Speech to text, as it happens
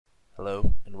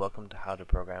Hello, and welcome to how to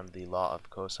program the Law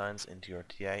of Cosines into your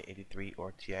TI-83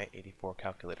 or TI-84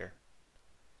 calculator.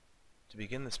 To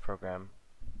begin this program,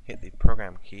 hit the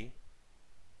Program key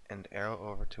and arrow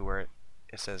over to where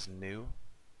it says New,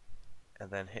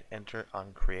 and then hit Enter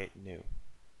on Create New.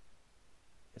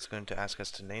 It's going to ask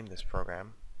us to name this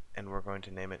program, and we're going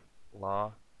to name it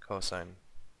Law Cosine.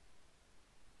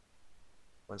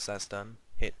 Once that's done,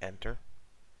 hit Enter,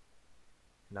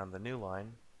 and on the new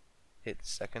line, hit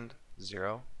second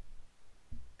 0,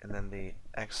 and then the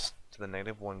x to the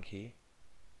 -1 key,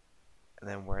 and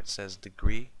then where it says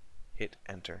degree, hit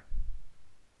Enter.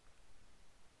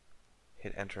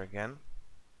 Hit Enter again,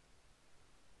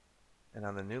 and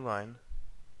on the new line,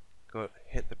 go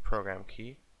hit the Program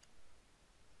key,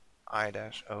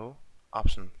 I-O,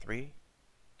 option 3,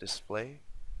 display,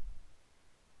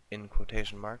 in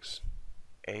quotation marks,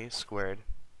 a squared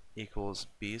equals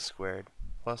b squared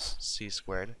plus c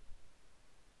squared,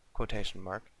 quotation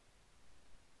mark,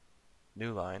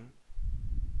 new line,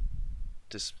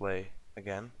 display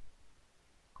again,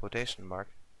 quotation mark,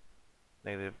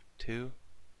 -2bc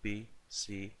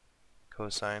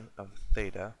cosine of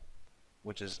theta,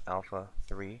 which is alpha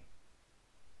 3,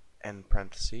 end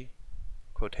parenthesis,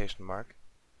 quotation mark,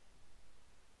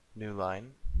 new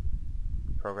line,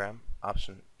 program,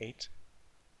 option 8,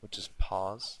 which is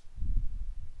pause,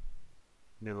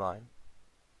 new line,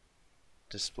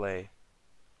 display,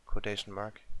 quotation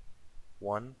mark,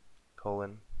 1,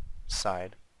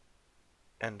 side,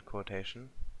 end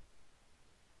quotation,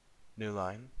 new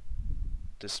line,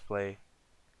 display,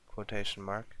 quotation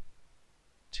mark,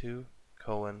 2,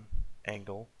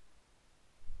 angle,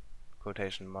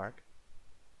 quotation mark,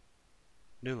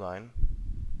 new line,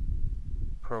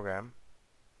 program,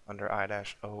 under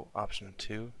I-O option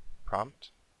 2,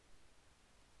 prompt,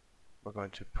 we're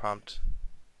going to prompt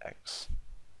x,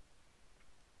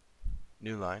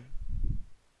 new line,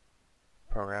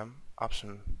 program,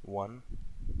 option 1,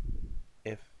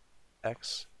 if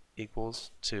x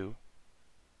equals 2,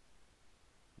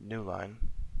 new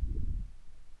line,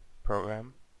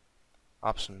 program,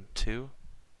 option 2,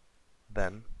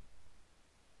 then,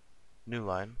 new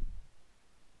line,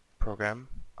 program,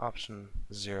 option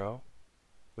 0,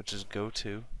 which is go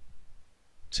to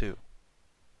 2,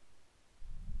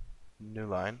 new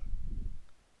line,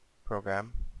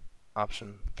 program,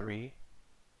 option 3,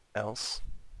 else,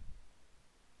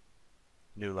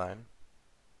 new line,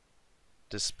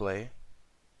 display,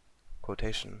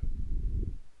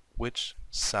 quotation, which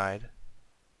side,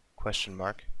 question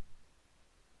mark,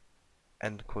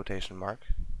 end quotation mark,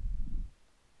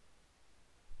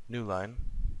 new line,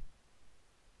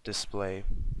 display,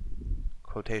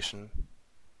 quotation,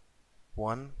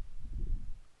 1,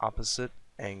 opposite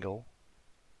angle,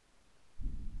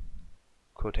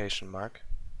 quotation mark,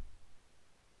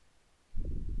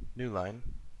 new line,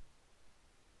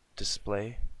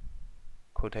 display,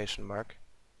 quotation mark,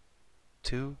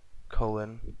 2,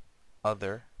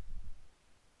 other,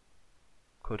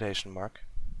 quotation mark,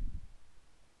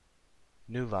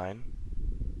 new line,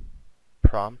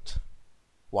 prompt,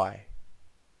 y,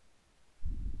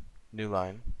 new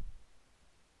line,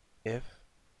 if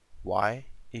y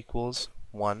equals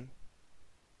 1,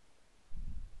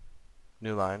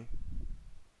 new line,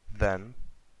 then,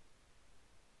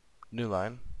 new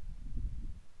line,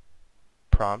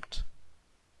 prompt,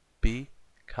 b,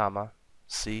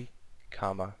 c,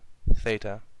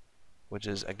 theta, which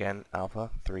is again alpha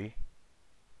 3,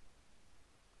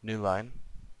 new line,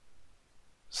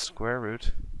 square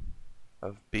root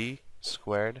of b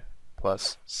squared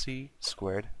plus c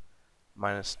squared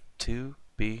minus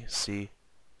 2bc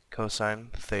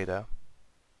cosine theta,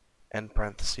 end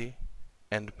parenthesis,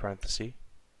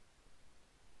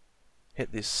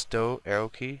 hit the stow arrow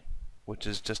key, which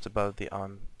is just above the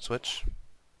on switch,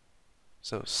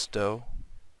 so stow,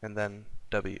 and then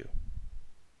W.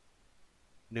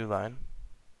 New line,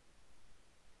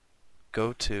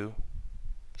 go to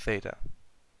theta.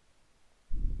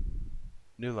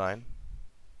 New line,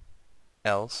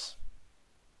 else,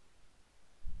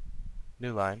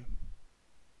 new line,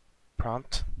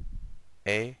 prompt,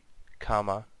 A,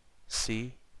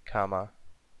 C,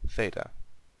 theta.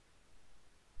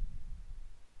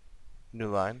 New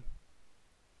line,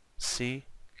 C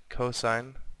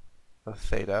cosine of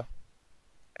theta,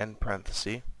 end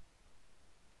parenthesis,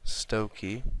 stow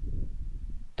key,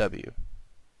 W.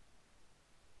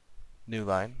 New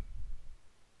line,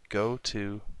 go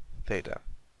to theta.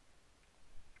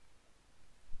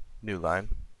 New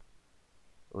line,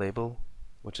 label,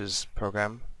 which is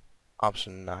program,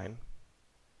 option 9,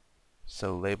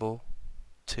 so label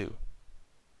 2.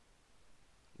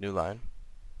 New line,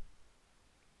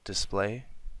 display,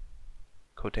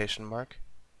 quotation mark,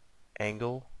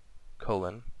 angle,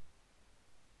 colon,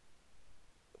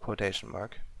 quotation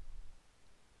mark,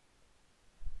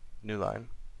 new line,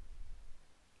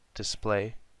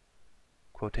 display,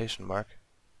 quotation mark,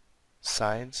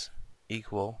 sides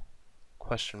equal,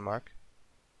 question mark,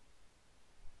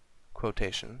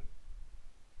 quotation,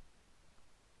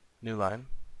 new line,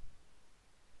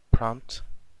 prompt,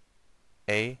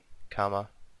 A, comma,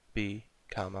 B,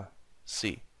 comma,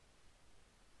 C,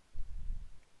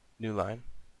 new line,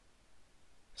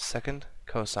 second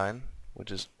cosine,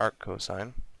 which is arc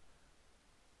cosine,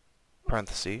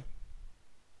 parenthesis,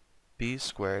 b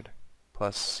squared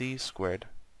plus c squared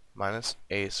minus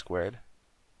a squared,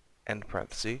 end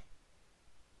parenthesis,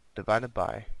 divided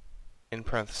by, in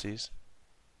parentheses,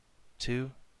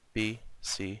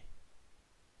 2bc,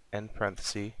 end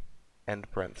parenthesis,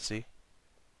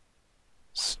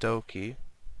 Stokey,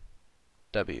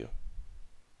 w,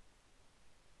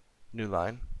 new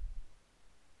line,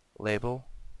 label,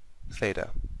 theta,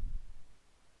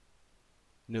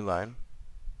 new line,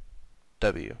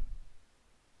 w,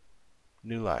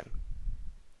 new line.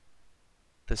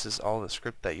 This is all the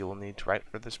script that you will need to write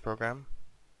for this program,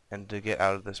 and to get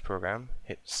out of this program,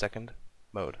 hit second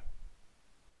mode.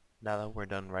 Now that we're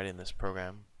done writing this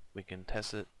program, we can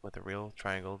test it with a real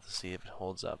triangle to see if it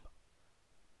holds up.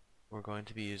 We're going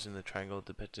to be using the triangle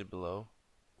depicted below,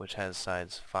 which has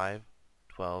sides 5,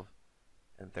 12,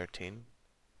 and 13,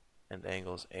 and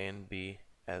angles A and B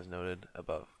as noted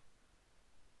above.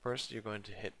 First, you're going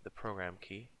to hit the program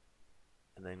key,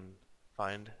 and then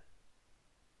find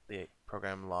the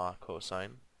program law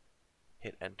cosine,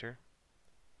 hit enter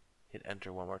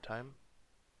one more time,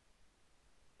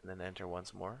 and then enter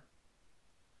once more.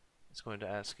 It's going to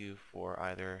ask you for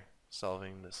either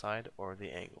solving the side or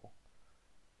the angle.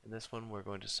 In this one, we're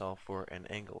going to solve for an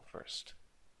angle first.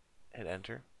 Hit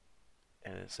enter,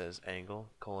 and it says angle,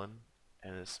 colon,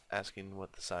 and it's asking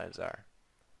what the sides are.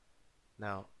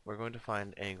 Now, we're going to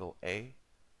find angle A,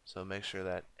 so make sure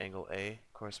that angle A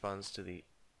corresponds to the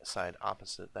side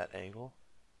opposite that angle.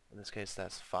 In this case,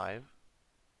 that's 5.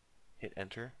 Hit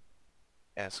enter,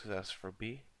 asks us for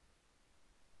B,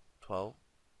 12,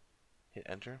 hit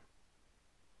enter.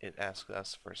 It asks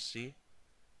us for C,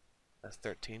 that's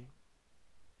 13.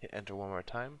 Hit enter one more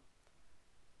time,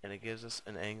 and it gives us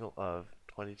an angle of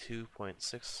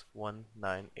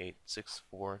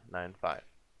 22.61986495.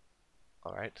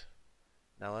 Alright,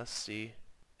 now let's see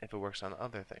if it works on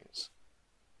other things.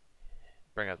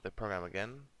 Bring up the program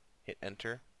again, hit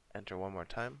enter one more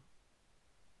time,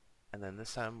 and then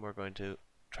this time we're going to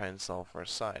try and solve for a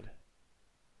side.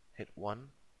 Hit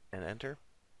 1 and enter.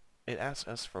 It asks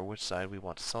us for which side we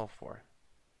want to solve for.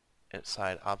 It's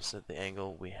side opposite the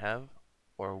angle we have,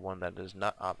 or one that is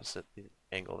not opposite the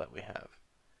angle that we have.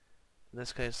 In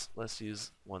this case, let's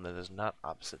use one that is not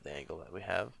opposite the angle that we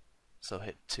have, so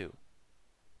hit 2.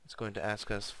 It's going to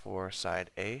ask us for side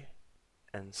A,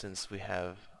 and since we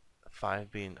have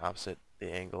 5 being opposite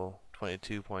the angle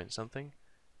 22 point something,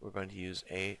 we're going to use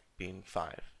A being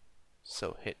 5.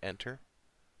 So hit enter.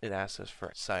 It asks us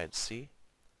for side C,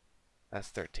 that's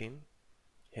 13.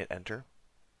 Hit enter.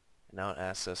 Now it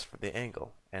asks us for the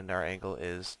angle, and our angle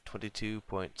is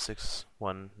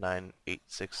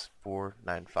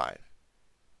 22.61986495.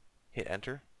 Hit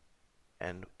enter,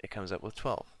 and it comes up with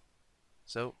 12.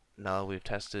 So now we've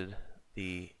tested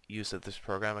the use of this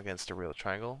program against a real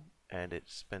triangle, and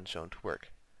it's been shown to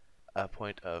work. A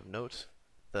point of note,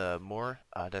 the more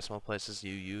decimal places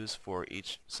you use for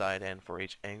each side and for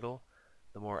each angle,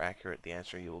 the more accurate the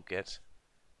answer you will get,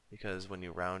 because when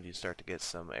you round you start to get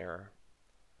some error.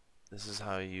 This is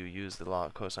how you use the law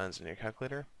of cosines in your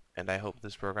calculator, and I hope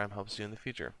this program helps you in the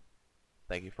future.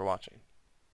 Thank you for watching.